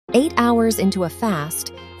8 hours into a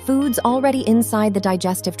fast, foods already inside the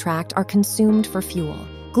digestive tract are consumed for fuel.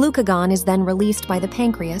 Glucagon is then released by the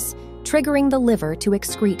pancreas, triggering the liver to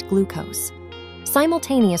excrete glucose.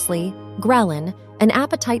 Simultaneously, ghrelin, an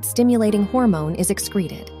appetite-stimulating hormone, is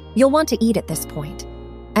excreted. You'll want to eat at this point.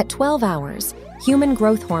 At 12 hours, human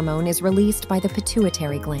growth hormone is released by the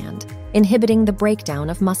pituitary gland, inhibiting the breakdown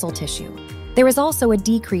of muscle tissue. There is also a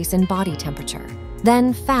decrease in body temperature.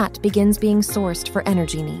 Then fat begins being sourced for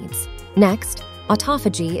energy needs. Next,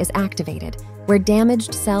 autophagy is activated, where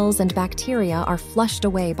damaged cells and bacteria are flushed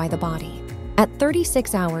away by the body. At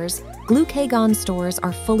 36 hours, glucagon stores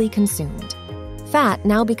are fully consumed. Fat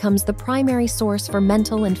now becomes the primary source for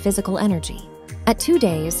mental and physical energy. At 2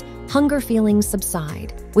 days, hunger feelings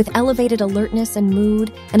subside, with elevated alertness and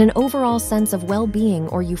mood and an overall sense of well-being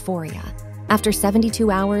or euphoria. After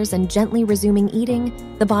 72 hours and gently resuming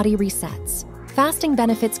eating, the body resets. Fasting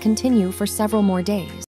benefits continue for several more days.